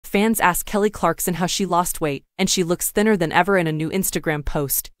Fans ask Kelly Clarkson how she lost weight, and she looks thinner than ever in a new Instagram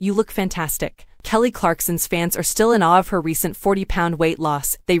post. "You look fantastic." Kelly Clarkson's fans are still in awe of her recent 40-pound weight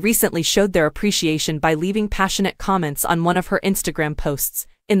loss. They recently showed their appreciation by leaving passionate comments on one of her Instagram posts.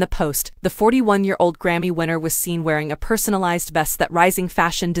 In the post, the 41-year-old Grammy winner was seen wearing a personalized vest that rising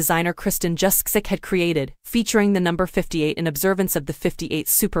fashion designer Kristen Juszczyk had created, featuring the number 58 in observance of the 58th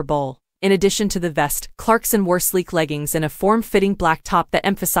Super Bowl. In addition to the vest, Clarkson wore sleek leggings and a form-fitting black top that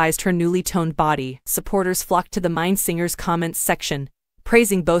emphasized her newly toned body. Supporters flocked to the Mind Singer's comments section,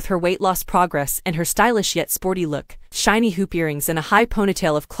 praising both her weight loss progress and her stylish yet sporty look. Shiny hoop earrings and a high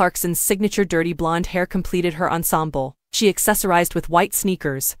ponytail of Clarkson's signature dirty blonde hair completed her ensemble. She accessorized with white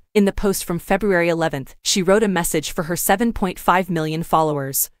sneakers. In the post from February 11th, she wrote a message for her 7.5 million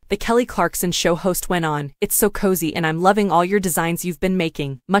followers. The Kelly Clarkson Show host went on, "It's so cozy and I'm loving all your designs you've been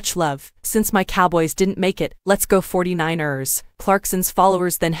making. Much love. Since my Cowboys didn't make it, let's go 49ers." Clarkson's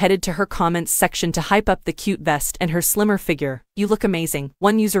followers then headed to her comments section to hype up the cute vest and her slimmer figure. "You look amazing,"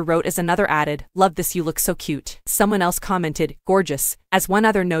 one user wrote as another added, "Love this, you look so cute." Someone else commented, "Gorgeous." As one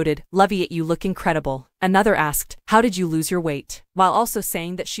other noted, "Love it, you look incredible." Another asked, "How did you lose your weight?" while also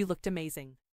saying that she looked amazing.